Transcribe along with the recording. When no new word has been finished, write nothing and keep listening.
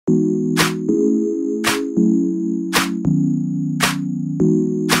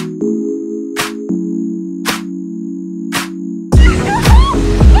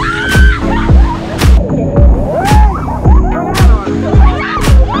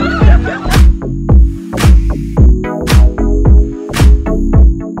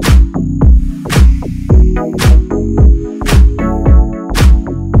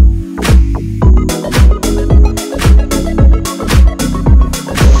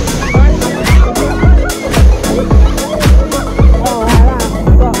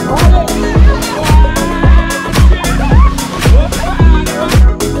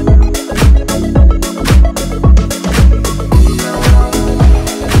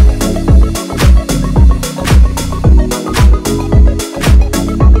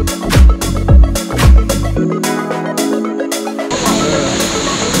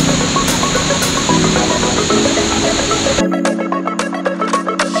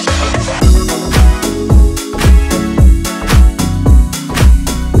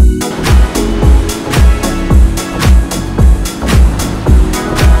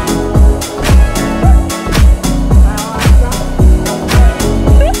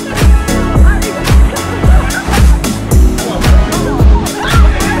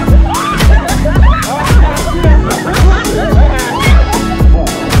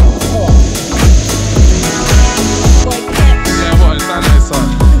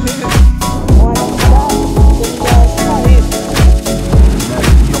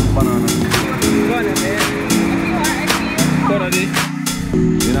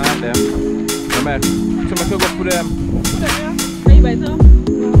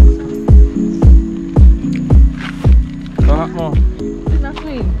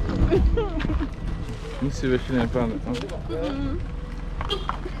see what she didn't find it.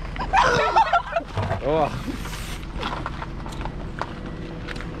 Oh.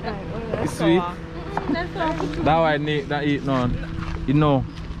 It's sweet. That why Nate not eat none. You know.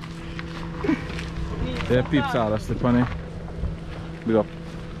 Yeah, peeps all that slip on it. Big up.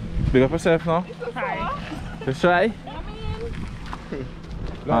 Big up yourself now. Try. Let's try.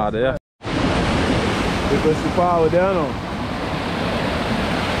 Ah, there. Because the power there now.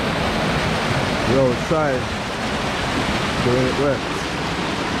 You're outside. Doing it wet.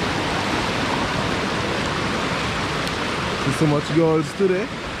 See so much girls today.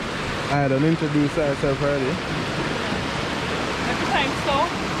 I don't introduce myself already. Every time so,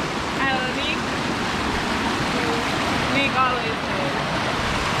 I don't league. League always says.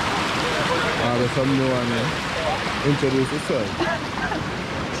 There's some new one here. Introduce yourself.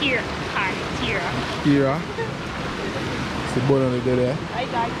 Tira. Hi, Tira. Kira. It's the boy on the day there. Hi,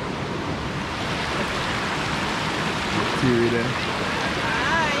 guys. Tiri there.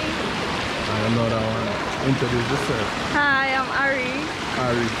 Hi. And another one. Introduce yourself. Hi, I'm Ari.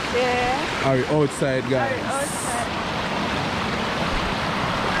 Ari. Yeah. Ari outside guys. Ari outside.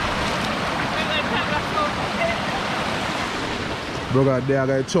 Brother, they are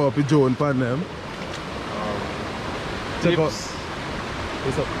going to chop a Joan pan them. Check out.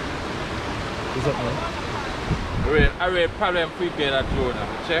 What's up? What's up, man? I read problem prepare that drone.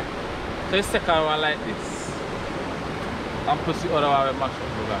 Check. So the second one like this. And plus the other one with mash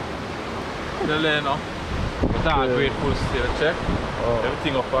up. The lane now. But that's great full still, check. Oh.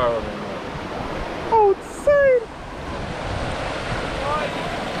 Everything up around. Outside!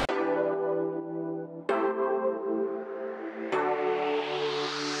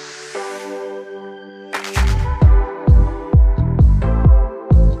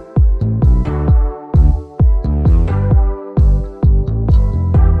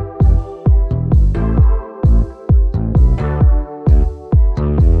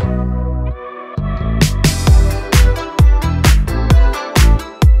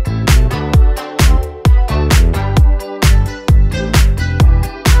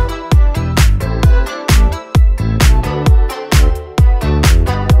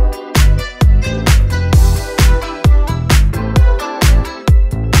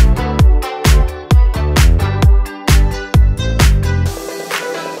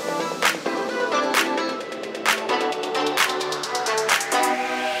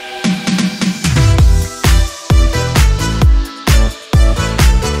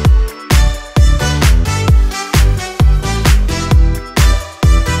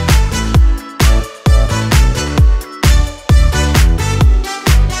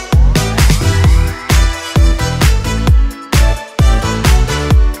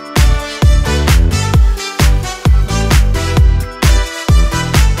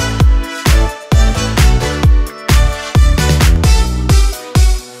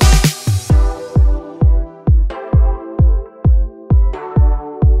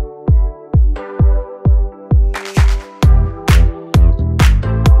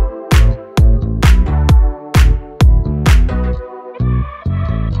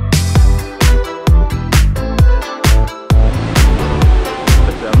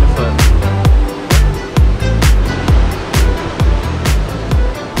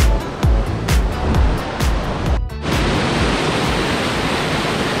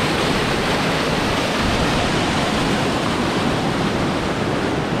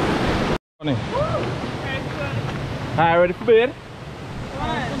 Hi, ready for bed?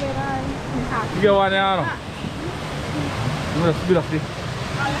 You get one now. I'm going to speed up the.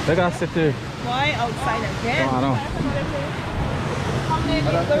 They're going to sit there. Why outside again? Come on now.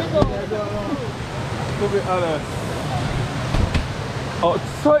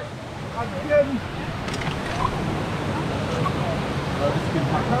 Outside again.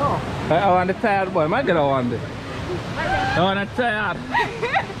 I want the tired boy. I get a one day. I want the tired.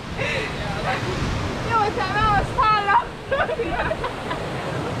 Yo, it's a mouse follow.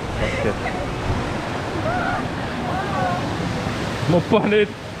 Move on it.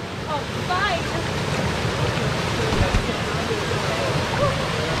 Outside.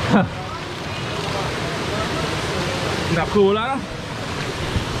 Not cool, huh?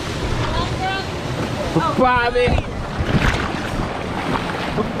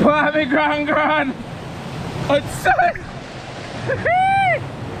 Bobby Grand. Outside.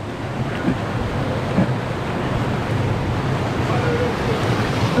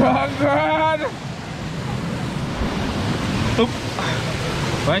 Grand.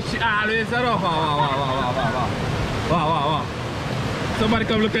 Why she always said, oh, wow. Somebody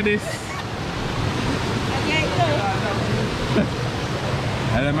come look at this.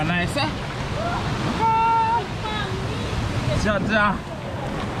 And am I nicer? Jaja.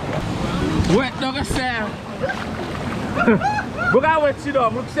 Wet dog a say. Look how wet she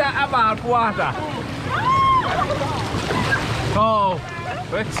does. Look say about water. Oh,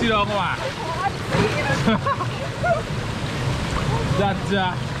 wet she dog what?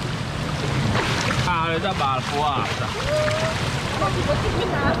 Jaja. Ah, there's a ball for water.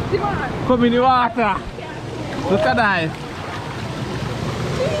 Come in the water. Look at that.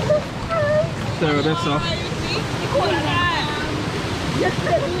 Sorry, that's off.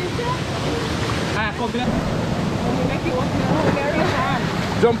 Ah, come here.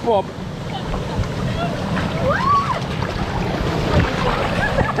 Jump up.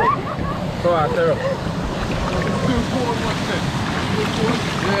 Come on, Sarah.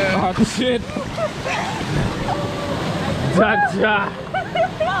 Yeah. Oh shit. Jaja.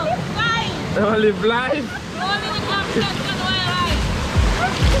 They only live life.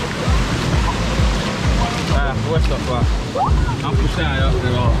 What's up, I'm pushing out up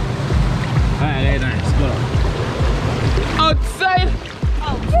there. Alright, very nice. Go. Outside!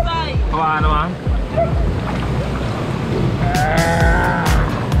 Outside! Come on, man.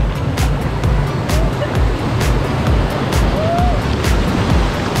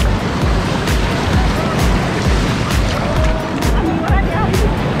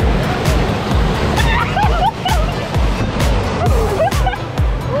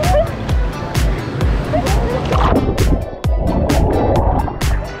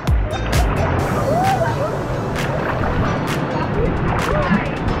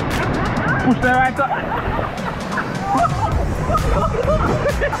 Push that right up.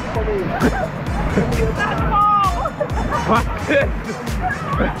 What's it?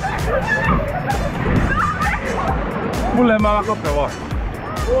 Pull him back up there, what?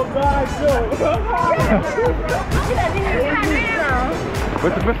 Oh God, Joe!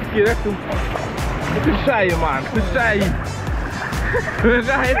 What's the best kid to? Too shy, man. Too shy. Too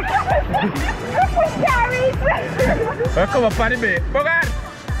shy. Come on, party, babe. Bogart!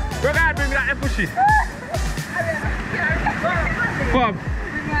 Bogart, bring that and push it. Come.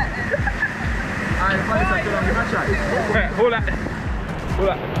 Hold that. Hold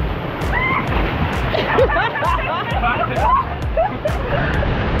that.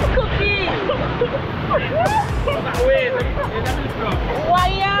 Cookie! Why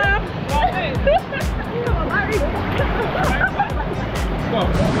Come.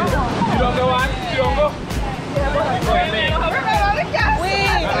 You don't go on? You don't go? Wait!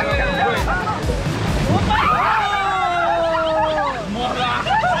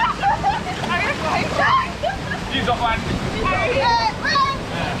 He's up one.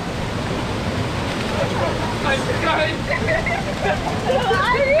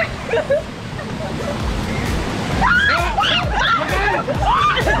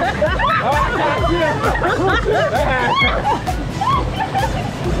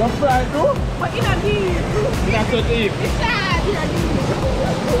 What's that do? What in a deep? That's what deep. It's sad.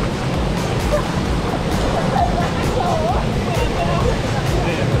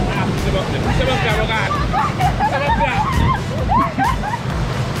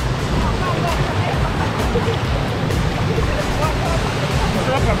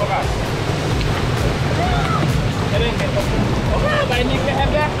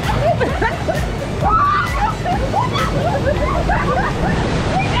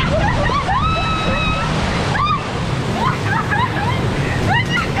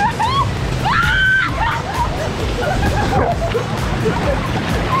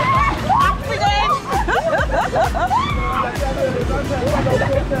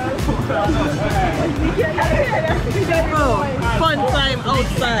 Fun time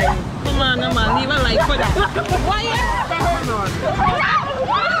outside. Come on, man, leave a light for that. Why? Come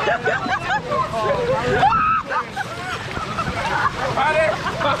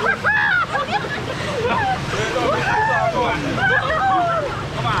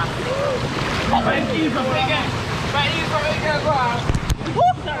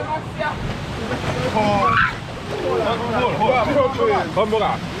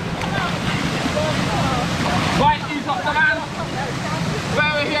on. Right, ease up the man.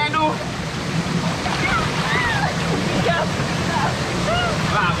 Where we here do?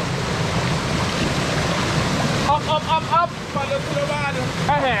 Up. Follow to the man.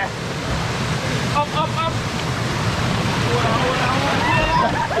 Hey. Up.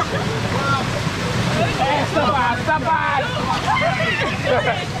 Stop.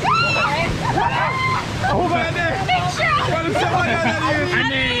 Over there.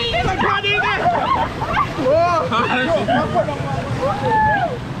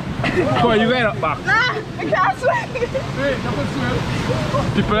 Come on, you get up back. Nah, I can't swim.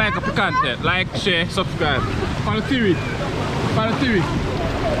 People like up the content. Like, share, subscribe. On the TV. For the TV.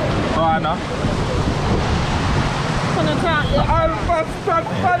 Oh, no. Alpha stuck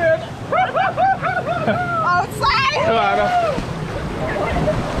for it. Outside! Oh,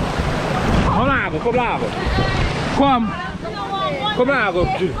 no. Come on. Come. Come on,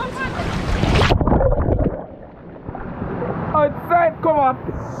 Judy. Outside, come on.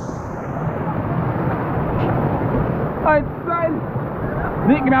 Outside.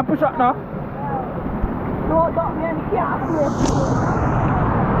 Nick, give me a push up now. No, don't be any careful.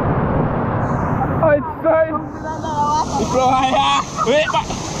 Outside. You blow higher. Wait, but.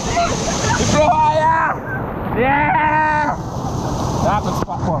 You blow higher. Yeah. That was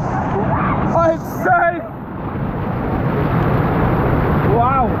spot one. Outside.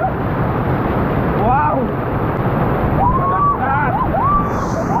 Wow. Wow.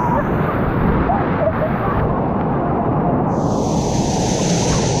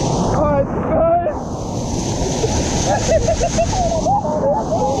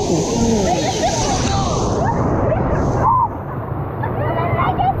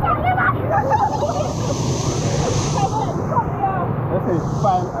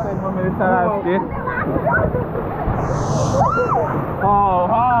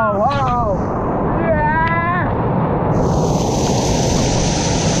 Oh, yeah!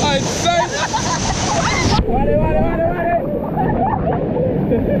 Outside! Wale!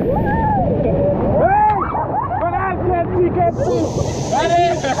 Hey! Get see! Ready?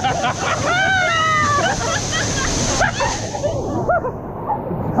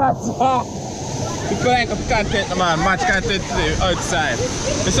 That's all! You feel like I'm content, man. Much content today outside.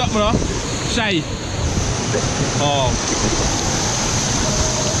 What's up, man? Shy. Oh.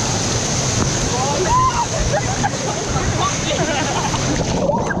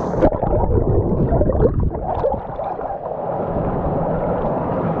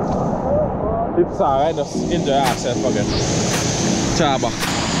 It's alright, just enjoy yourself again. Chaba.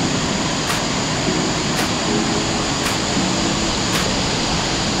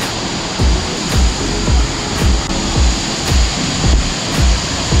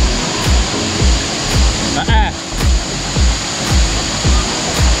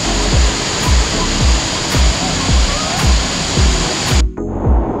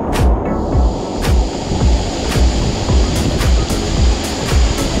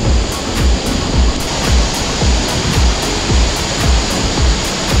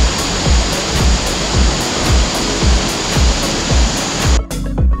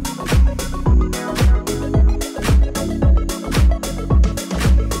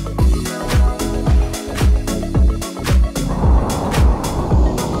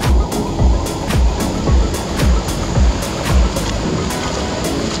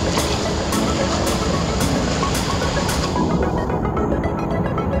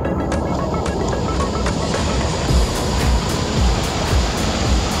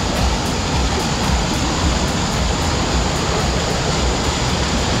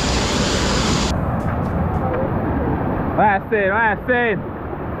 What I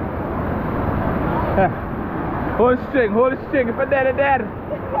saying? Hold the string, if I'm dead, dead.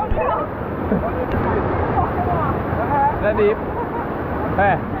 That deep.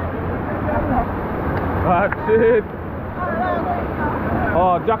 Hey. Watch it.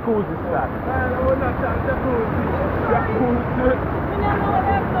 Oh, jacuzzi start.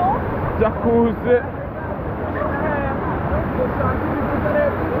 Jacuzzi.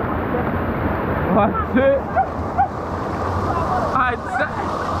 Watch it.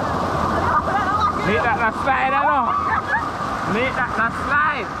 Need that slide, I know. Need that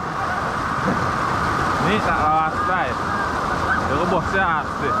slide. Need that slide. You're going to bust your ass.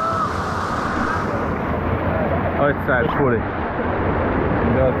 Outside fully.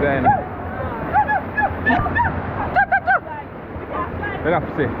 Just then. Look up,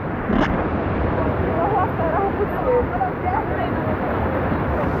 see.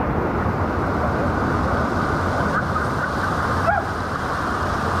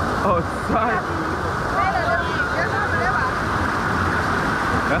 Outside.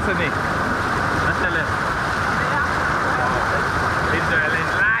 That's a Nick. That's a left. Enjoy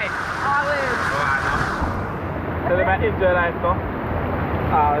life. Always. Oh, I know. Tell them about enjoy life, no?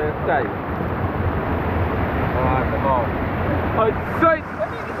 Ah, it's tight. Oh, I know. Outside. What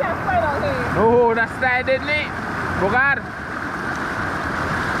do you mean you can't fight out here? Oh, that's tight, didn't it? Bogart.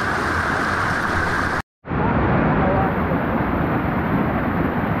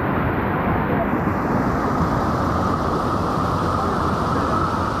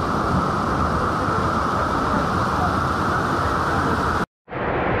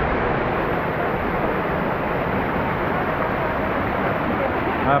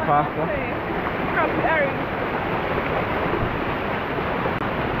 Pasta.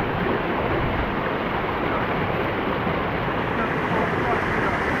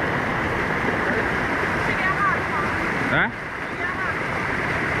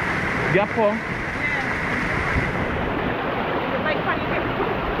 Gapo.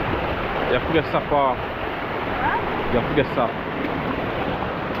 You have to get sap off. You have to get sap.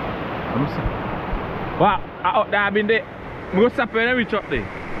 Let me see. What? Out there I've been there. I'm going to sap when I reach up there.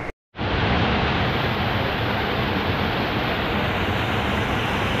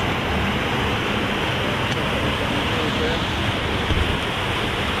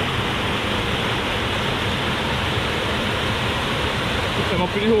 Put them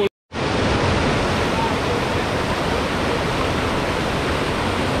up in the hole.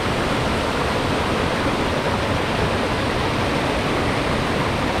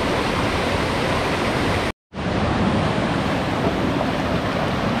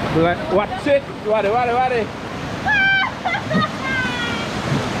 Watch it! What?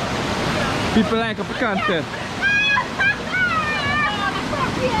 People like up the content.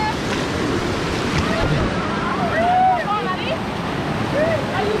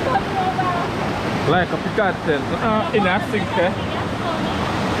 Like up the content. In a sink, eh?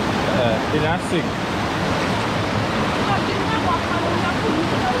 In a sink.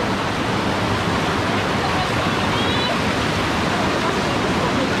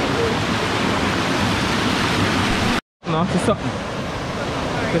 No, it's something.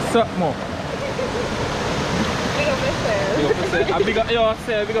 It's something more. Big up yourself. Big up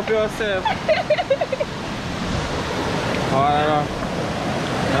yourself. Big up yourself. Oh, no.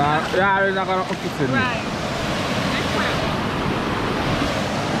 Yeah, we're not gonna cook it in. Right.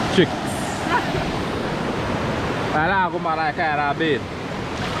 Chicks. I like them like I bed.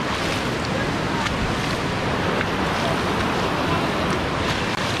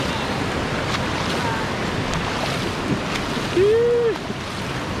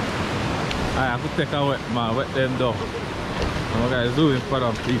 I have to take a wet man, wet them down. I'm going to zoom in for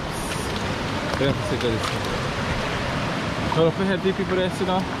them peeps. You have to take this. How do you healthy people there, you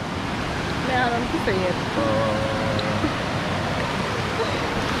know? No, I don't say it.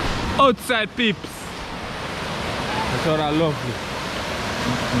 Outside peeps. That's all that lovely.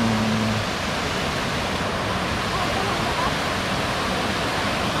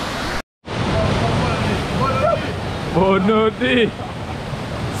 Oh no, the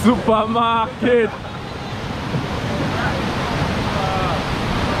supermarket.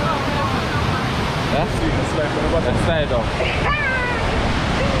 That's side off.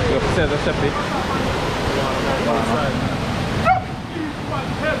 You have to say the shepherd.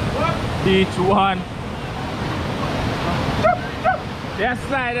 Each one. Yeah,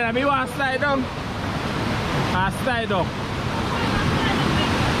 slide down. Me want to slide down. Slide down.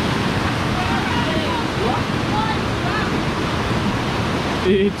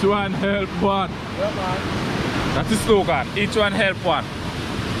 Each one help one. Yeah, man. That's the slogan. Each one help one.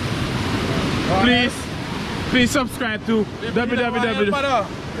 Please subscribe to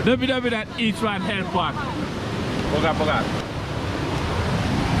www.eachonehelp1. Boga.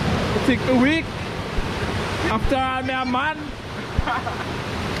 It take a week. After all, me a man.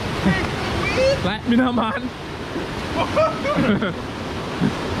 Like me no man.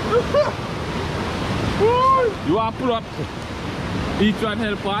 You want to pull up? Each one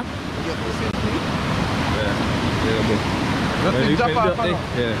help one? Nothing jump off,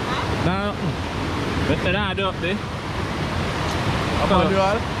 yeah. Now, let's up there.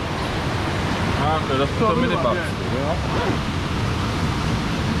 manual? Just put some in the box.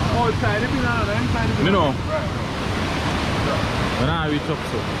 Oh, it's tiny, me know. When I reach up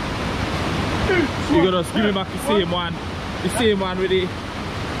so. You gotta just give me back the same one with the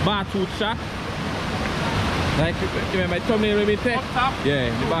bar tooth shot. Like, my thumbnail with me take? Yeah,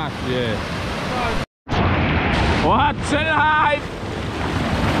 the back, yeah. What's in hype?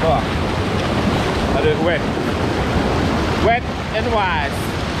 Oh. I do it wet. Wet and wise.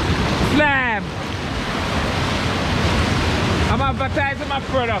 Slam! I'm advertising my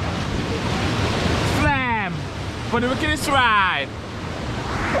product. Slam! For the wickedest ride.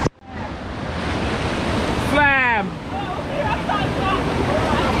 Slam!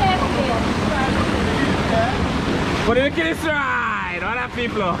 For the wickedest ride! What up,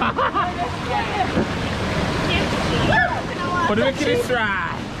 people? For the wickedest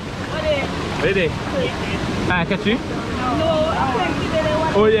ride. Ready? I catch you? No, I can't give it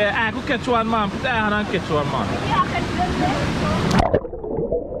one. Oh yeah, I could catch one man. Put that hand and catch one man. Yeah, I can do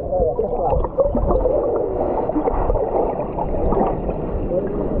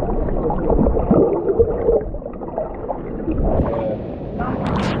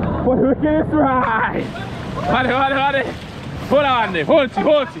For the wickedest ride. Hold it. Hold on there. Hold it.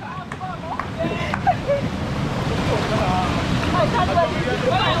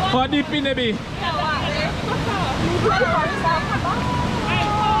 How deep in the bay?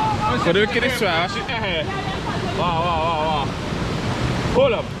 But look at this one. Wow.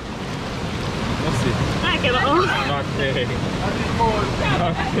 Hold up. Let's see. Nothing.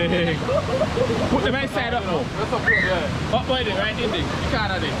 Nothing. Put the right side up now. Up by it, right in there. You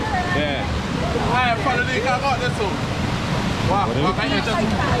can't have it. Yeah. I follow the car out this one. Walk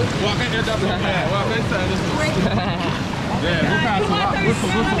in there. Yeah,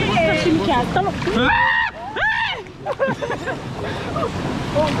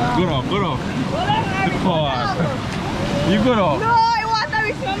 Good off. Good forward. You good off? No, I want to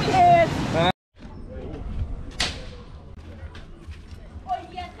reach from here.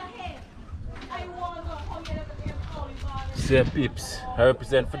 See peeps, I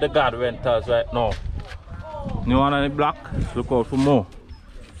represent for the God rentals right now. New one on the block, look out for more.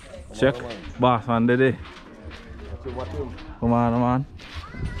 Check, boss on the day. Come on, man.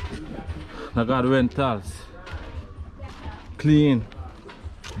 The God rentals. Clean,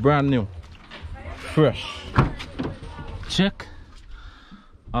 brand new, fresh. Check.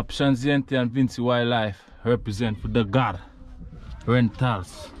 Option St. and Vincent Wildlife represent for the God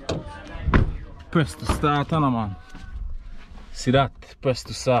rentals. Press to start on, man. See that? Press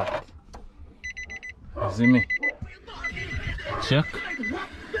to start. See me? Check.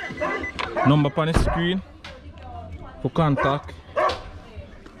 Number on the screen for contact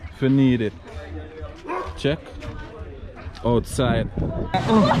if you need it. Check. Outside. Oh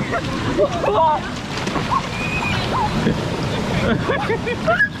shit!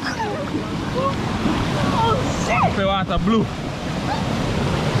 If you want a blue.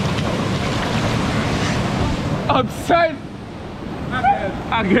 Outside.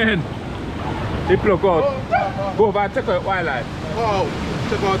 Again. He plug out. Go over and check out wildlife. Wow.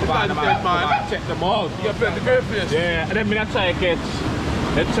 Check out the content, man. Check them out. You play the great place. Yeah, and then me try to catch.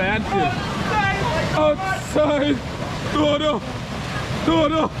 Let's try and kill. Outside. Todo.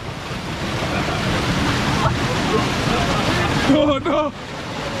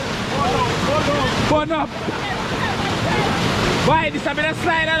 One up. Why? This has been a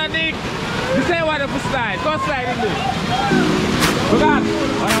slide on the dick. This ain't one of a slide. Go slide in this. Look at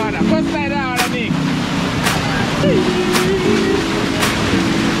that. Go slide down on the dick.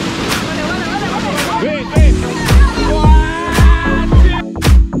 Wait. What?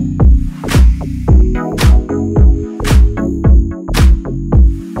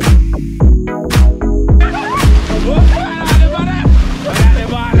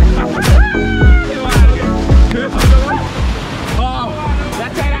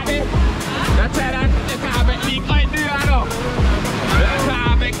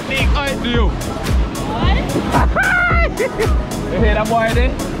 You hear that boy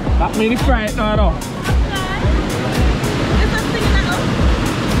there? That made it fright now, no? Is that thing in that up?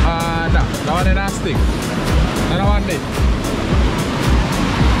 No. That one is not stick. That one there.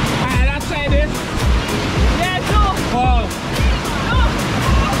 Alright, that side is. Yeah, no. Oh.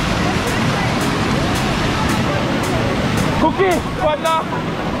 Cookie, what now?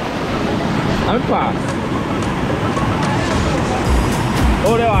 I'm fast.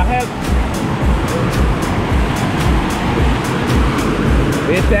 Oh, there are help.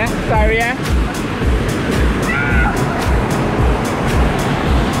 Wait there, sorry, yeah.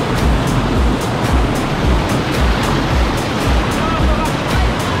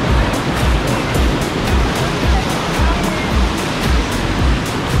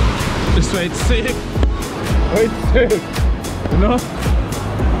 This way it's safe. Oh, it's safe. You know?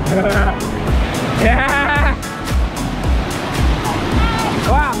 Yeah!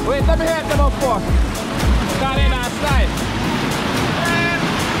 Wow, wait, let me hit them up first. Got in our slide.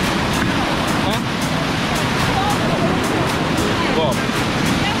 Go.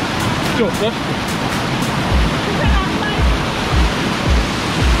 Go.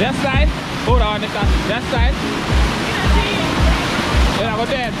 That side. Hold on, that side. Yeah, go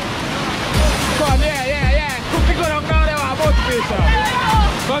there. Come on, yeah. Cookie go down there, I'm about to face up.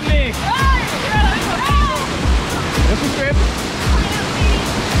 Come Nick. Let's go straight.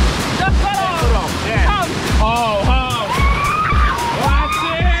 Just follow. Yeah. Come. Oh. Watch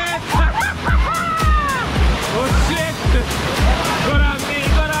it. Oh shit. Go down, Nick.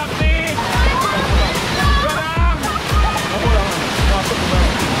 Go down.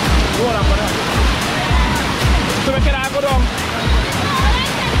 Hold on. So we can go down.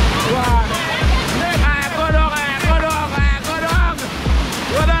 One. Go down.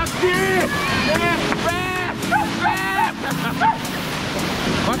 Go down, kid.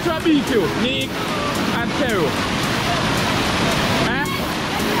 What's your beat you? Nick and Terry.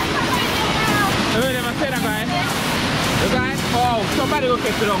 You never say that guy? The guy? Oh, somebody go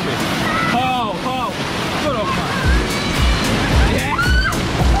catch it on me. Oh. Good on, man. Yeah.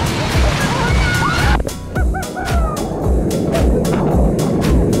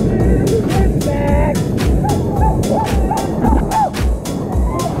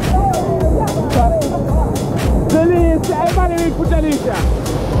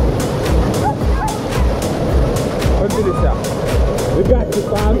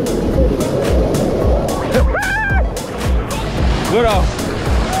 man. Good off.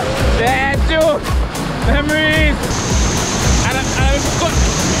 Yeah, dude. Memories. And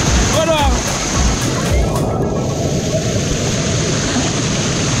good off.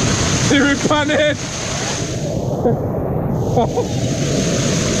 You rip on it.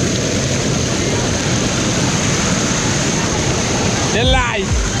 The light.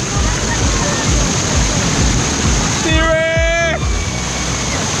 Siri.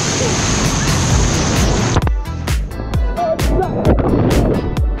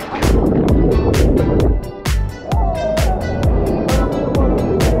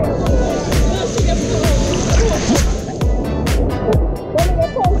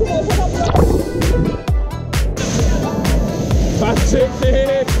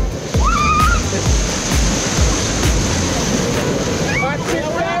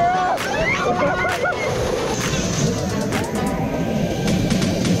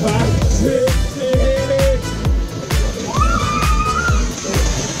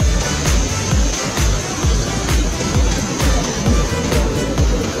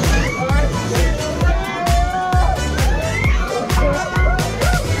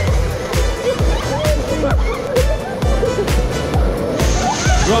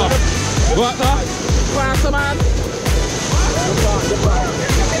 What the? Faster, man.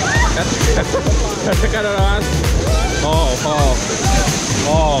 That's the kind of one.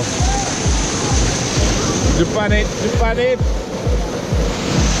 Oh. Depan it.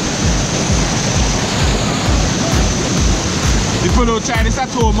 People don't try this at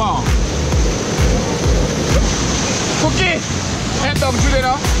home, man. Cookie, head down to the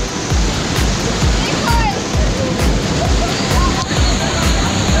now.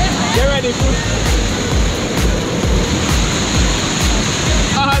 Get ready, food.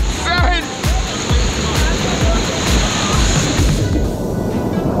 Outside.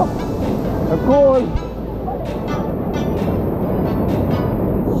 A cold.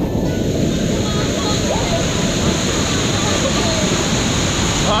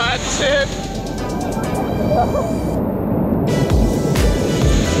 That's it.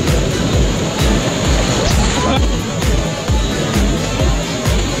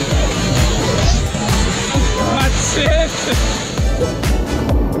 That's it.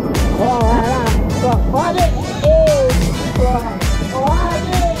 Oh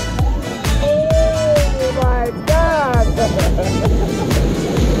my God.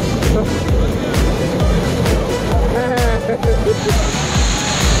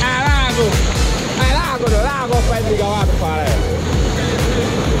 Lago faz ligar o água para ela.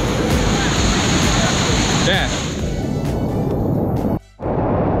 É.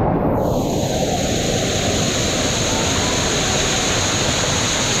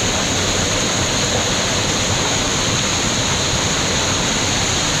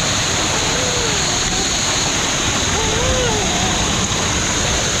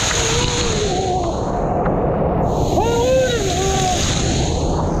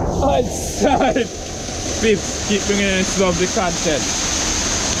 Outside. Please keep bringing in some of the content.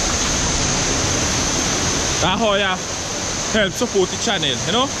 That's how you help support the channel,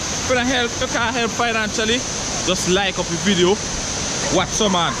 you know? If you can't help financially, just like up the video, watch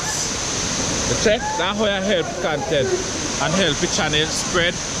some ads. Check, that's how you help the content and help the channel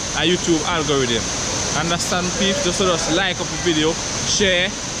spread a YouTube algorithm. Understand, people? Just like up the video,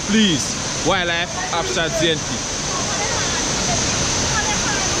 share, please. Wildlife After st.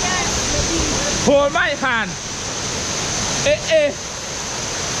 Hold my hand. Eh.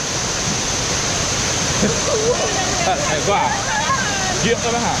 Go on. Give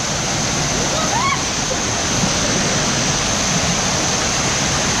up my hand.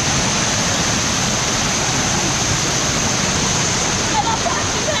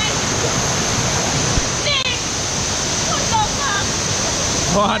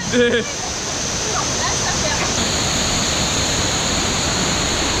 What the?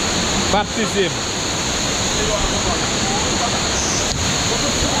 Baptism.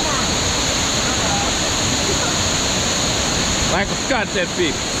 Like a content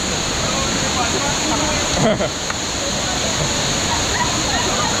pig.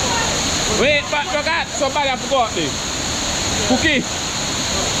 Wait, but look at somebody I forgot this. Cookie.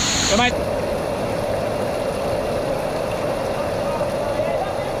 You might.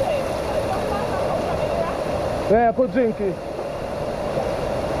 Yeah, put drinky.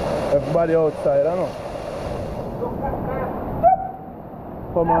 Everybody outside, I know.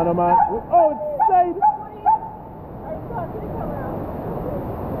 Come on, man. We're outside.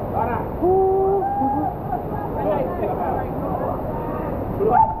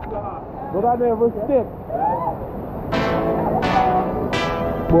 But I never stick.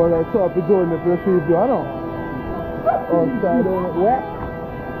 Boy, like, so up his own if you see if you know. Outside on it wet.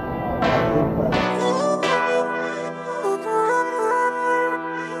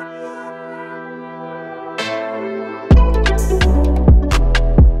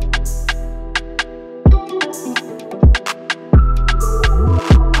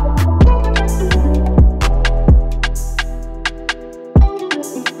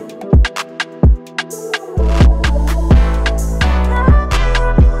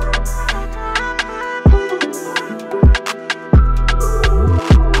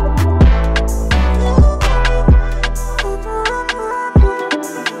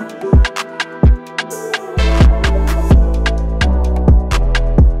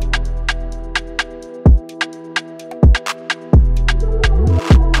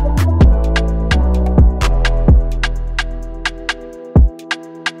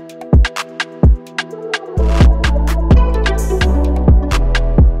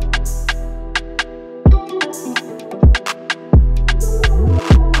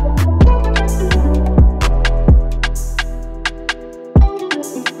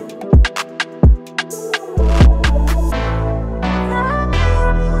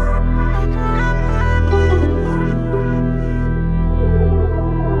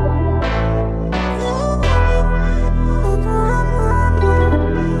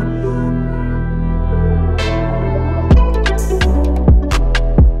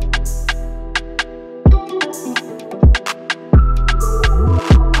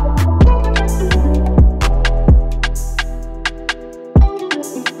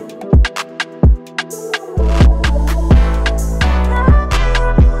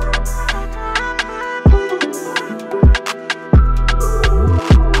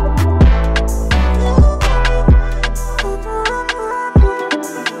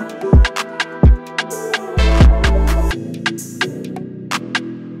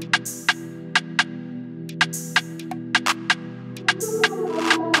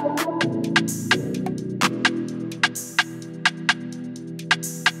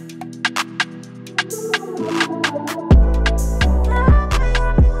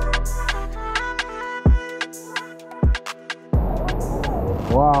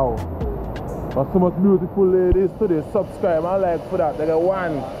 Wow. But so much beautiful ladies today. Subscribe and like for that. They got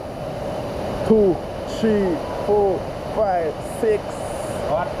 1, 2, 3, 4, 5, 6.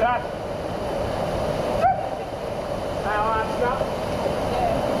 What's that? What's that?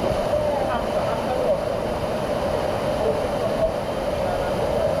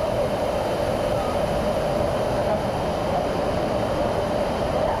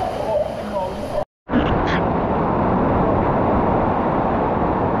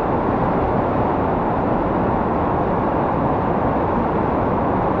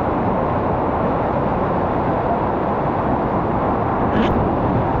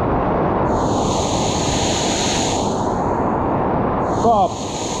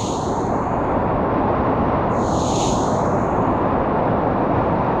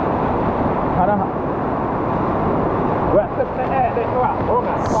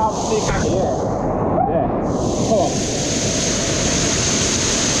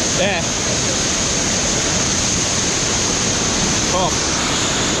 Stop.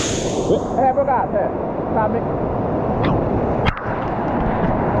 Hey, forgot. Hey, stop me.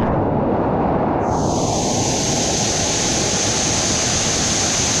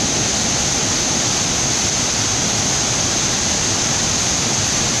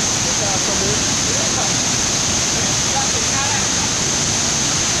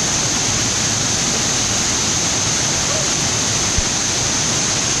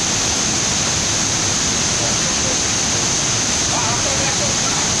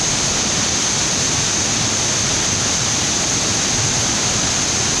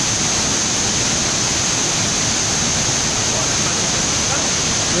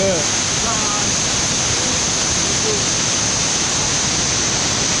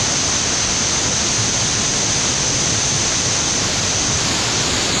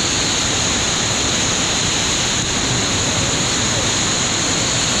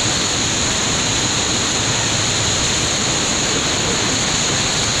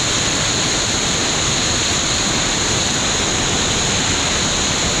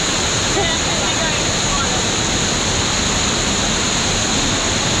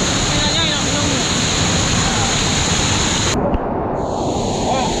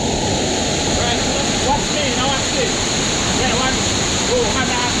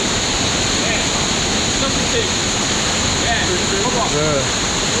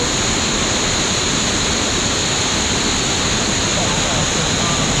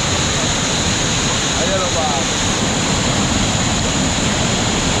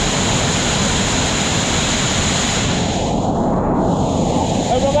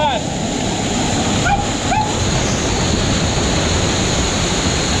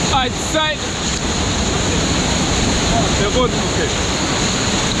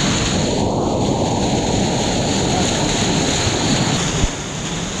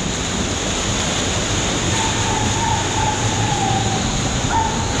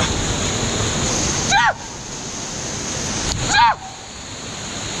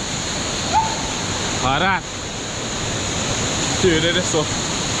 Yeah, that is so.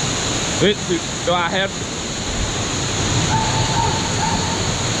 Wait, do I help?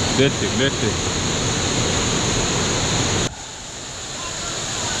 Let's see.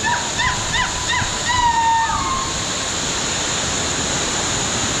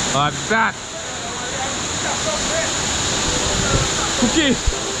 That. Cookie.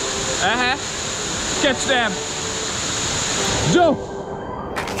 Catch them. Joe.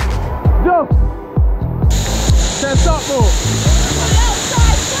 Say something.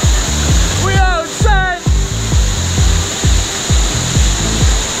 We outside.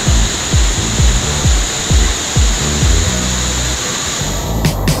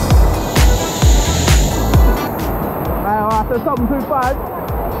 I said something too fast.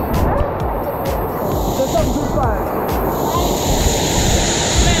 Something too fast.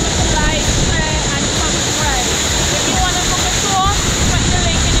 Like, and subscribe. If you want to book a tour, put the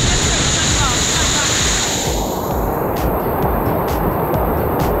link in the description box.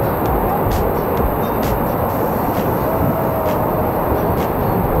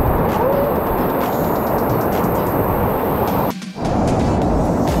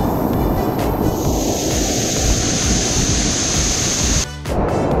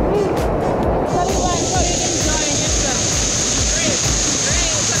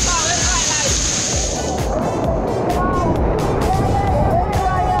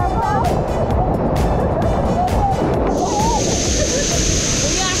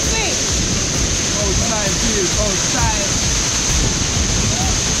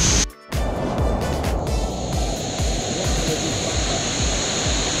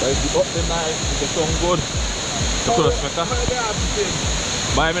 Up the night, the sun good. The close maker.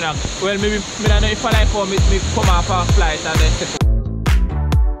 But I mean, well, maybe I don't know if I like how me come off a flight and then set.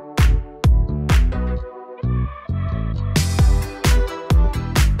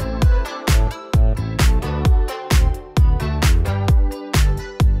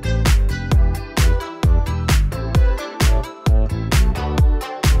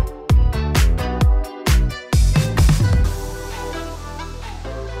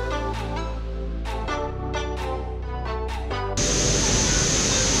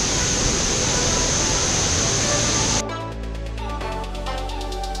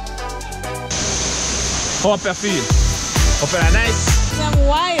 How up you feel? Hope you're nice? I'm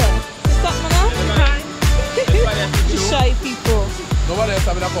wild. What's up, man? Shy people. Nobody else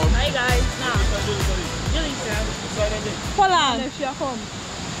having a come. Hi, guys. Nah. Hold on. If you come.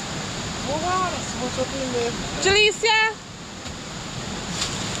 Jalicia?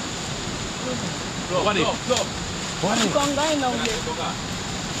 What is it? What is it? Come down now.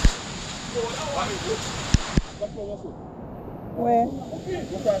 Where?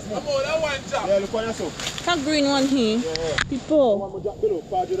 Yeah, look on yourself. That green one here. Yeah. People.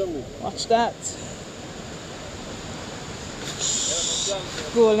 Watch that.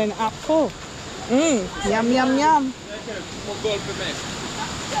 Golden apple. Yum, yum, yum.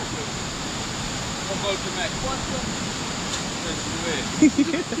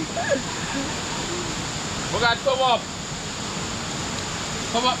 Bogan, come up.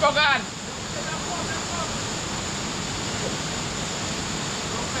 Come up, Bogan.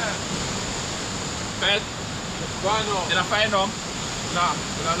 Pet. Go on now. Did I find them? Nah, I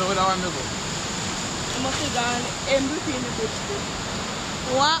don't know where that one go. I must have gone everything in the bush.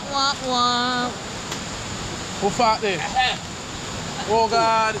 What? Who fought there? Oh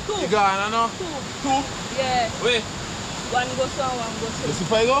God, you gone, I know? Two? Yeah. Wait. One go so, one go so. You see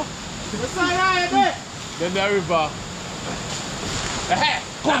if I go? Then the river.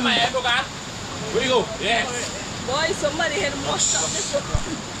 Come on, Bogan. Where you go? Yes. Boy, somebody had mushed up this.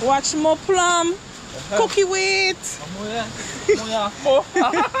 Watch more plum. Cookie wait.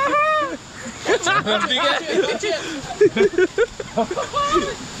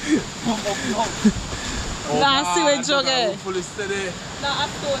 Nasty with jugger. Fully steady.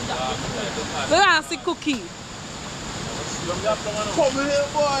 Nasty cookie. Come here,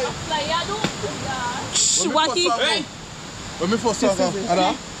 boy. Shh, Wacky. Hey. When me first saw that,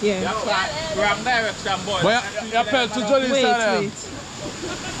 Ada? Yeah. Wrong direction, boy. But you fell to Johnny's side. Wait.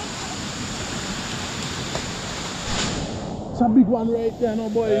 It's a big one right there, no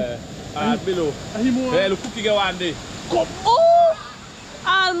boy. Below. Hey, look, cookie go one day. Come. Oh!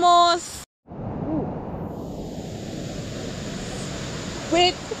 Almost.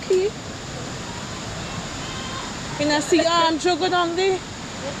 Wait, cookie. Can I see jugger down there?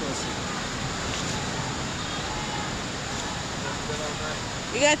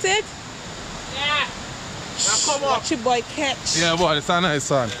 You got it? Yeah. Now come on. Watch your boy catch. Yeah, boy, it's a nice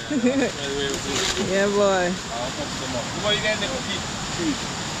one. Yeah, boy. Come on, you get the cookie.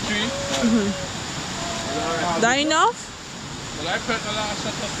 Three. That enough? Well, I put the last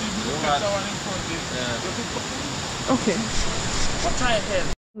shot of the catch one in front of it. Okay. What try ahead?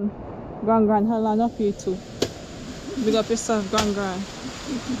 Gran, hold on up here too. Big up yourself, Gran.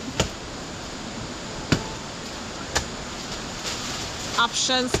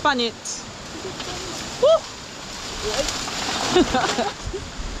 Option span it. Woo!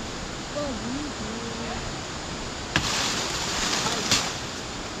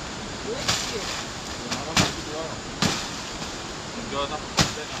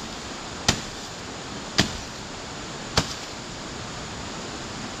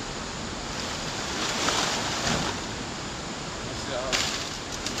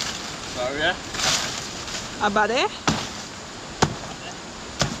 Sorry, eh? Abade?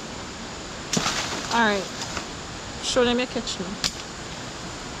 Alright. Show them your kitchen.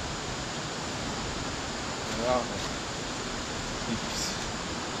 Wow. Tips.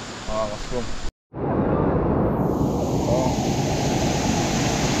 Ah, what's wrong? Oh.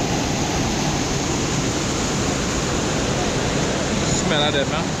 Smell of them,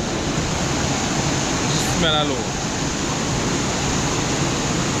 man. Smell of low.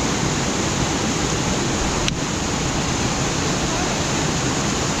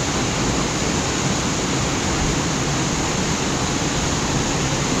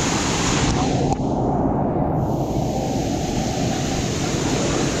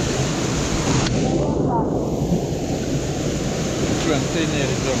 Stay near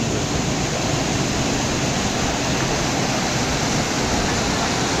the jungle.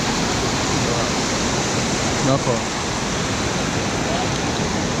 No problem.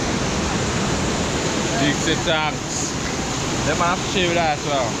 Dixie tanks. They might have to shave that as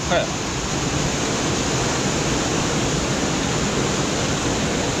well.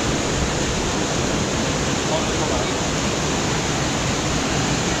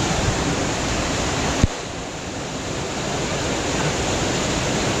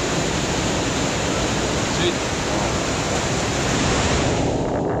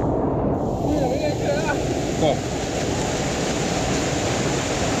 Kom.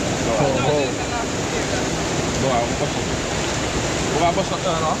 We gaan bos nog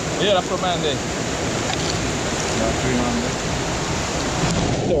nog. Hier, dat voor mij ding. Ja, 3 maanden.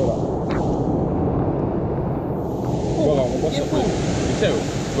 Zo dan. We gaan bos nog. Zo.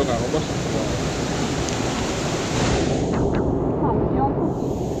 We gaan bos nog.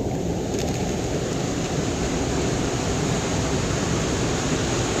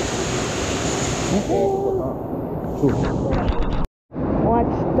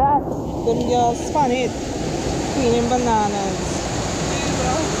 Watch that. Them girls span it. Cleaning bananas.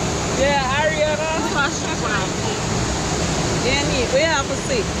 Yeah, Ariana. Yeah, neat. We have to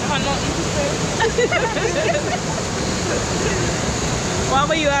see. I'm not interested. What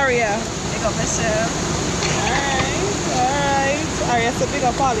about you, Aria? Pick up myself. Alright. Aria, so big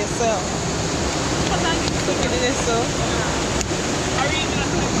up all yourself. Look at this, so.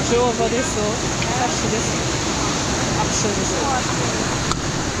 Show over this, so. Touch this. Options.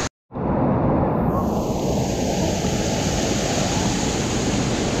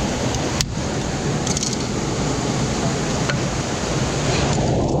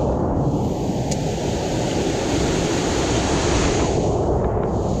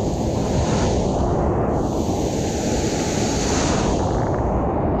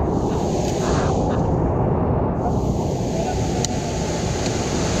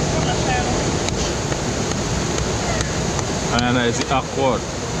 And it's awkward.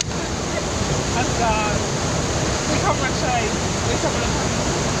 That's God. We come and try. We come and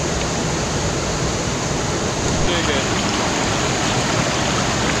Good.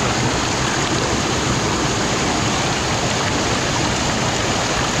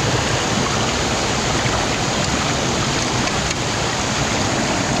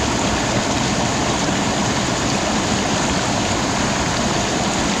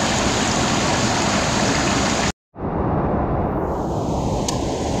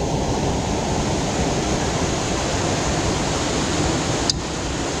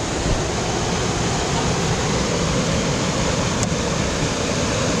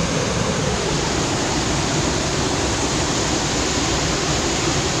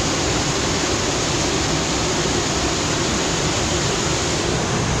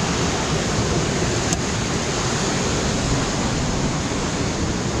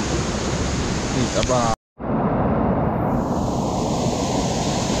 Apa?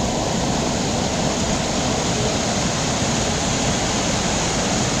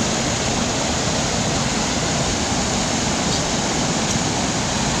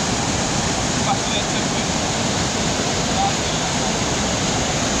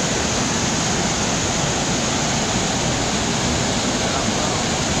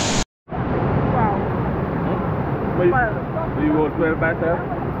 Do you hold 12 by 12?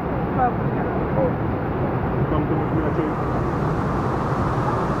 Oh. Come to me, please.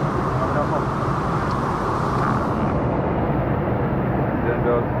 Then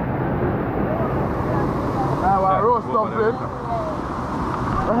go. I want roast something.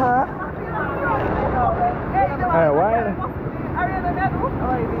 Hey, why?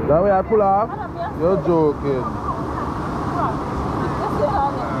 That way I pull off? You're joking.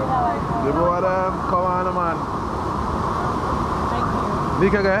 You know what come on, man. Thank you.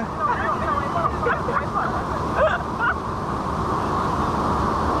 Nick again?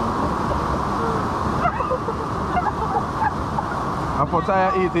 I put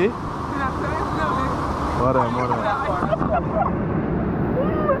tire eat it? What them?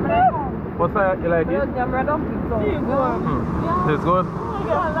 What's that? You like it? It's good?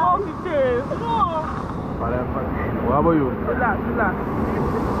 What about you? Relax.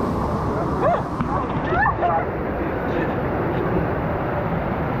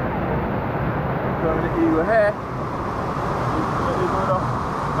 Your hair.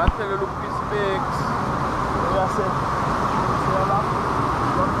 Man tell you look this big.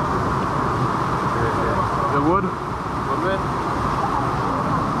 You good? Good man.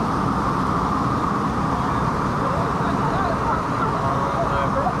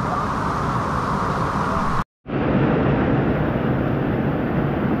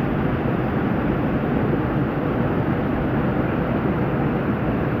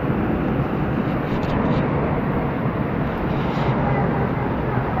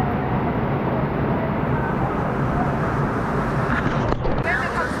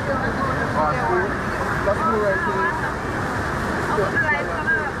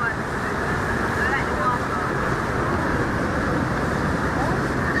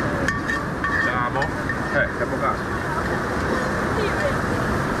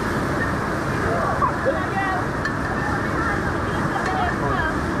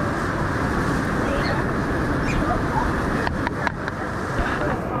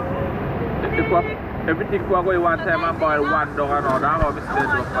 Everything for going one time and boil one dog and all that how we still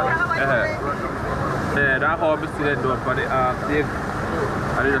do for it. Yeah, that's how we still do for the steak.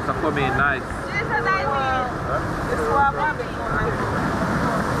 And it just come in nice.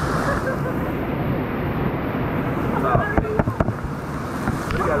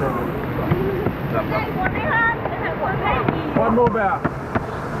 One more bear.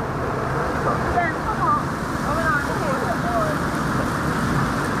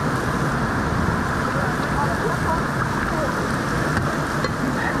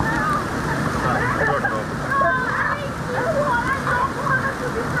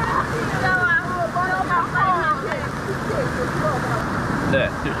 There,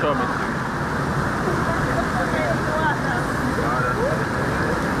 just show me.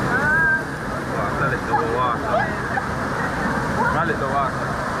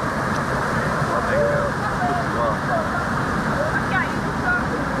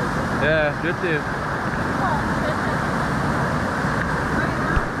 Yeah, good too.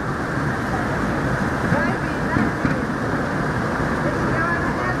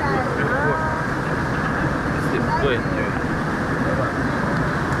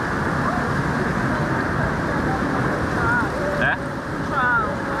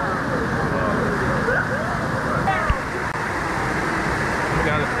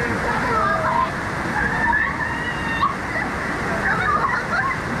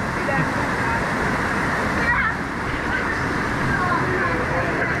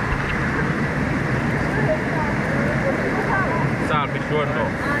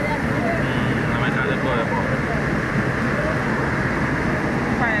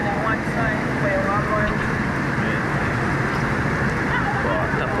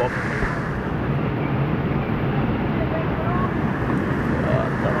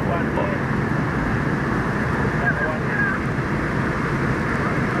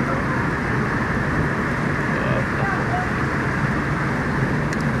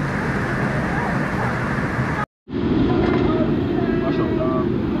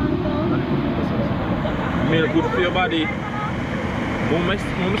 Good for your body. More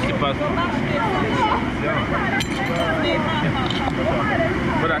slippers.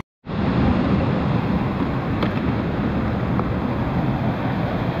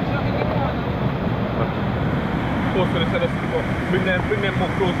 But bring them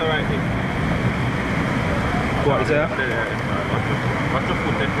more closer right here. What is that? What's your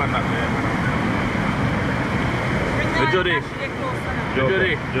foot there?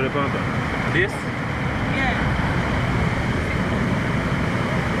 Jody Panther. This? Yeah.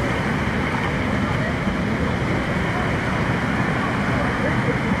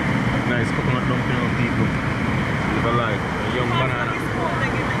 Nice coconut dumpling on people.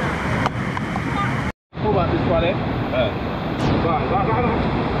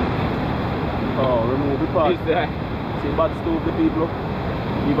 bad. See bad stove the people.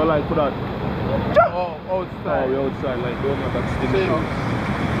 People like for that. Oh, outside. Oh, we outside, like don't have that skin See, shoes.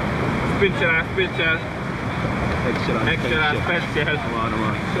 Special. Extra and Special. Come on,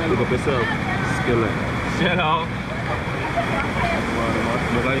 man. Look up yourself. Skill it. Chill out. Come on, man.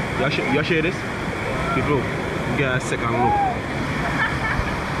 Look like, you share this? People, get a second look.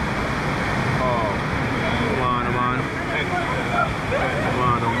 Oh. Come on, man. Come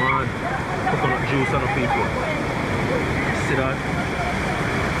on, man. Coconut juice on the people. See that?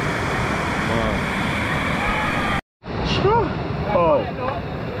 Wow. Oh.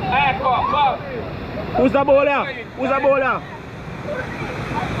 Hey, come. Who's the bowler? Who's the bowler?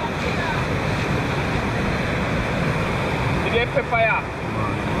 You get pepper here.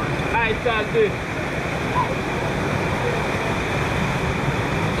 Nice salty.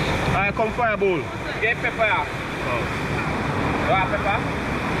 Alright, come fire bowl. Get pepper here. Oh. You want pepper?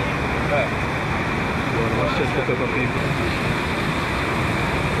 Yeah. Watch this for pepper people.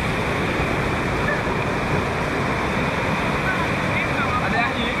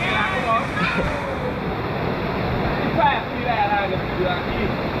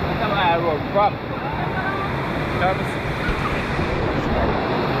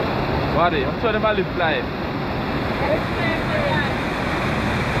 Buddy, I'm trying to live life.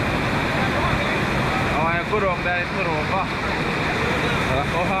 Oh, I go wrong there, it's not over.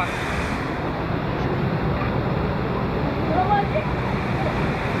 Oh, hot.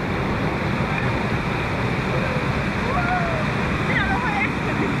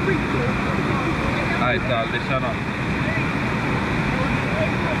 Alright, so listen up.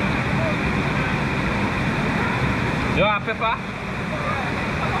 You want pepper?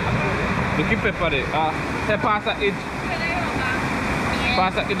 You keep pepper there. Say pass that edge.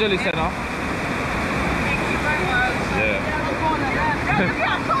 Pass that edge, listen up. Yeah.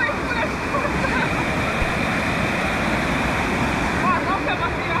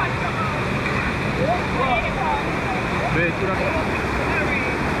 Wait,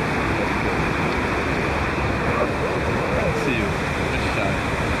 let's see you. Just try.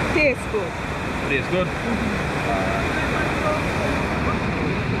 Tastes good. Tastes good?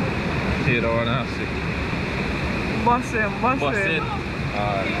 Here, I want to see. Boss it.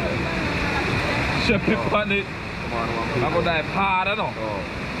 Chef it on it. Come on, man. I'm going to dive hard, I know. Oh.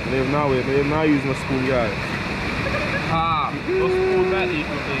 Leave now, wait. Leave now use my spoon, guys. Hard. No spoon that eat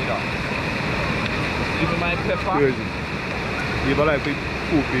with me, though. Give me my pepper. Crazy. People like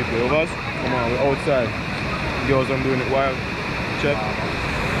food people. Of us, come on, we're outside. Girls, I'm doing it wild. Check.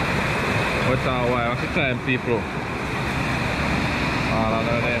 What's our why? What's the time, people? I don't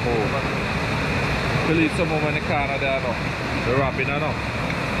know their home. Believe someone in the corner there, no. They're rapping, no.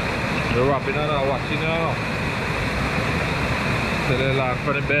 They're rapping, no. Watching, no. So they learn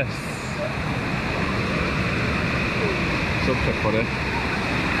for the best. Some pepper there.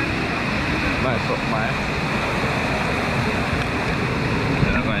 Nice up, man.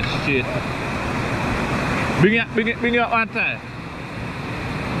 And I'm going straight. Bring it up one time.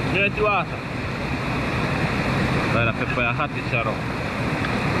 Get to water. Right, the pepper is hot, it's shadow.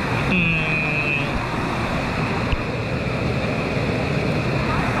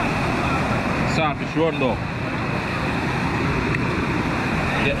 Saltfish run though.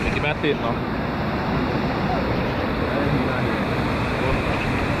 Yeah, give me a taste now.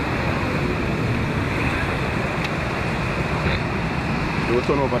 Do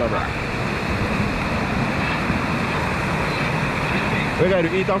turn over that. We got to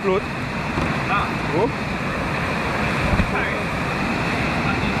eat and float. Oh?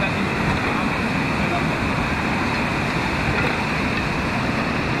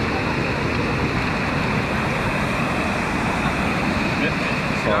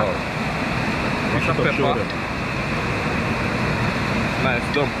 What's the pepper? Nice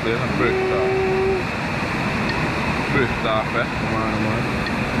dumpling and break off. Break off, eh? Come on, man.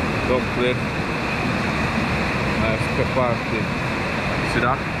 Dumpling. Nice pepper and thing. See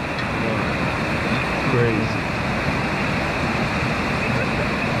that? Crazy.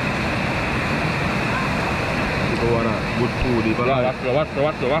 People want good food. People like What?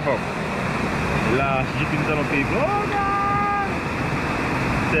 last drippings on the people. Oh, God!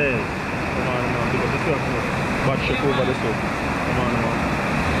 There. Come on, man. Pick up the stuff. Bad check over the stuff. Come on, man.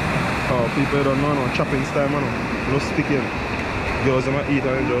 Oh, people don't know, no. Chopping style, man. No sticking. Girls are eat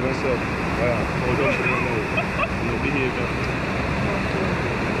and enjoy themselves. Yeah. Hold on to them now. No behavior.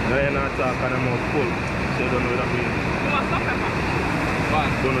 They're not talking and their mouth full. So you don't know what that means.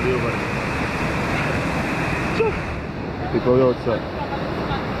 Don't know the over there. People outside.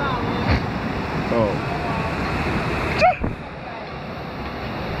 Oh.